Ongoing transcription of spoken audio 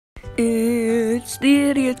It's the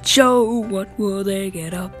Idiot Show. What will they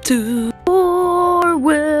get up to? Or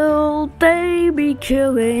will they be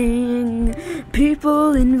killing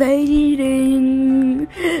people, invading?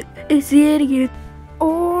 It's the Idiot.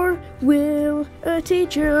 Or will a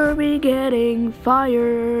teacher be getting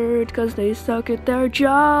fired 'cause they suck at their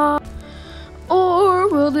job? Or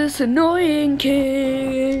will this annoying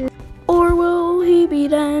kid? Or will he be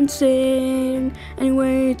dancing?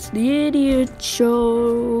 Anyway, it's the Idiot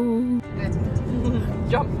Show.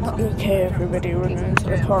 Okay, everybody, we're going to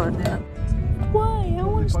the park. Why? I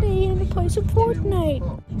want to stay in the place of Fortnite.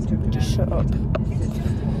 Just shut up.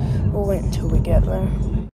 We'll wait until we get there.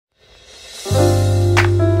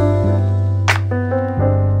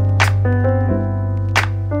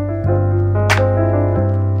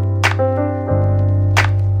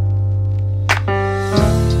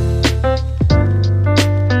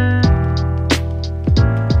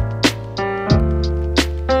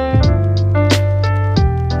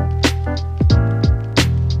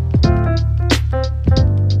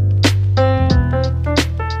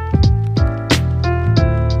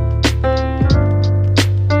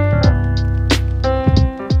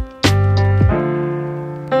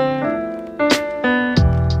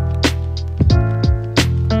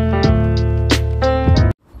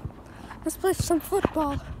 Let's play some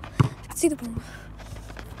football. I can see the ball.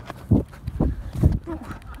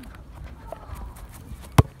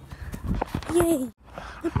 Yay!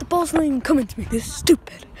 Look, the ball's not even coming to me. This is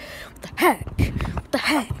stupid. What the heck? What the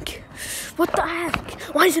heck? What the heck?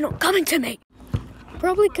 Why is it not coming to me?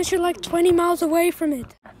 Probably because you're like 20 miles away from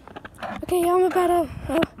it. Okay, I'm about to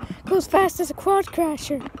go as fast as a quad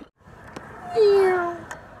crasher.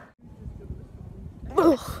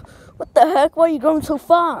 Ugh, what the heck? Why are you going so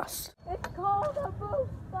fast? It's called a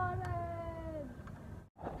boost button!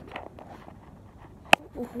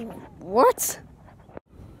 What?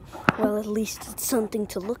 Well, at least it's something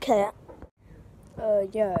to look at.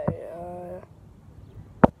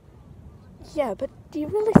 Yeah, but do you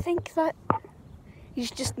really think that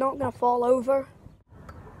he's just not gonna fall over?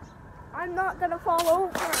 I'm not gonna fall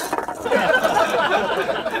over!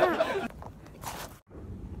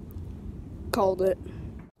 Called it.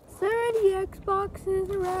 Is there any Xboxes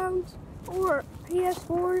around? Or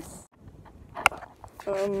PS4s?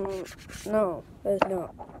 No, there's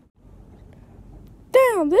not.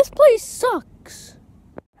 Damn, this place sucks!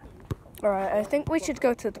 Alright, I think we should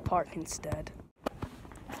go to the park instead.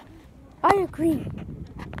 I agree.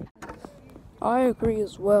 I agree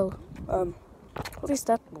as well. At least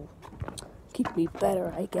that will keep me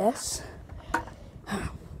better, I guess.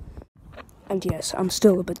 And yes, I'm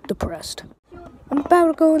still a bit depressed. I'm about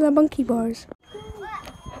to go to the monkey bars.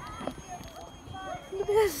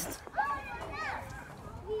 Yes.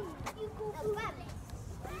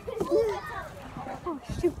 Oh,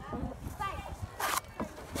 shoot.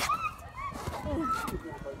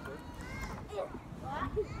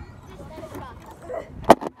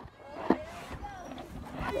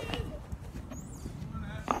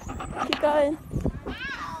 Keep going.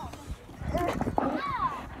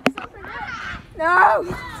 No!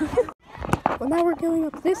 Well, now we're going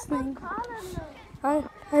up this thing. I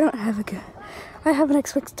don't have I have an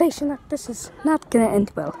expectation that this is not gonna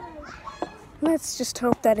end well. Let's just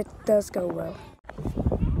hope that it does go well.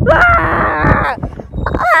 Ah!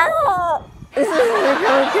 Ah! This isn't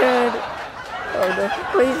going good. Oh no,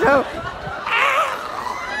 please help.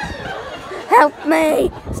 Help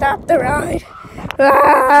me! Stop the ride!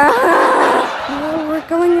 Ah! Well, we're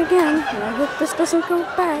going again. I hope this doesn't go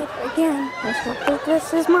bad again. Let's hope that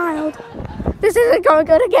this is mild. This isn't going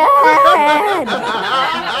good again!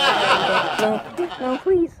 No,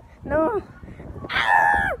 please. No.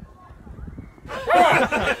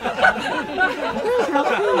 Please help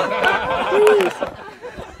me.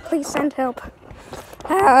 Please send help.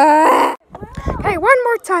 Hey, one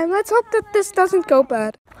more time. Let's hope that this doesn't go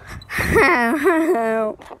bad.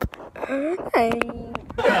 Help. Hey.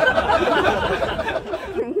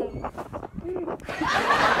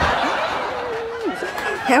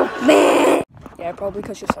 Help me. Yeah, probably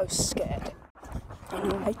because you're so scared. I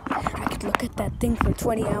know, right? I could look at that thing for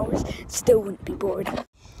 20 hours, still wouldn't be bored.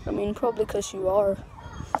 I mean, probably because you are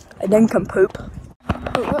a nincompoop.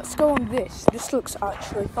 Oh, let's go on this. This looks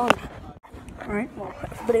actually fun. Alright, well,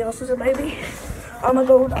 everybody else is a baby. I'm gonna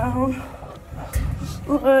go down.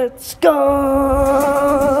 Let's go!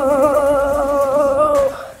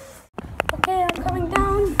 Okay, I'm coming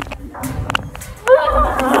down.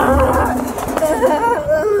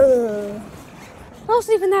 That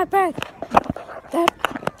wasn't even that bad.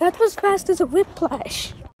 That was fast as a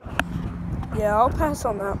whiplash. Yeah, I'll pass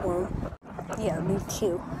on that one. Yeah, me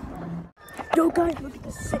too. Yo guys, look at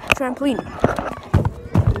this sick trampoline.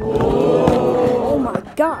 Oh my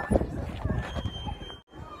god.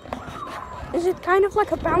 Is it kind of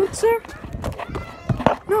like a bouncer?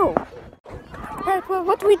 No. Alright, well,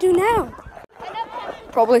 what do we do now?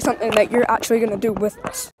 Probably something that you're actually going to do with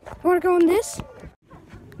us. You want to go on this?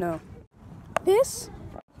 No. This?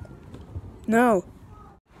 No.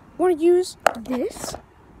 Want to use this?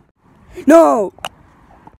 No!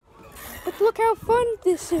 But look how fun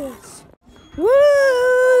this is.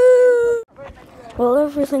 Woo! Well,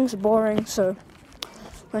 everything's boring, so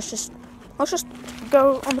let's just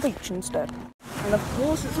go on the beach instead. And of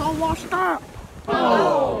course, it's all washed out.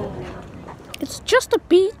 Oh. It's just a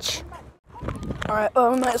beach. Alright,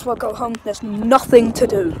 well, we might as well go home. There's nothing to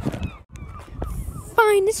do.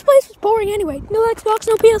 Fine, this place was boring anyway. No Xbox,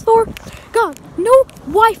 no PS4. God, no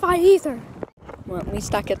Wi-Fi either. Well, at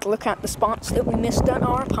least I get to look at the spots that we missed at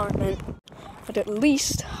our apartment. But at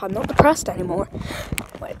least I'm not depressed anymore.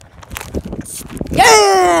 Wait.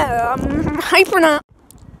 Yeah! I'm hyper now.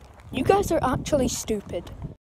 You guys are actually stupid.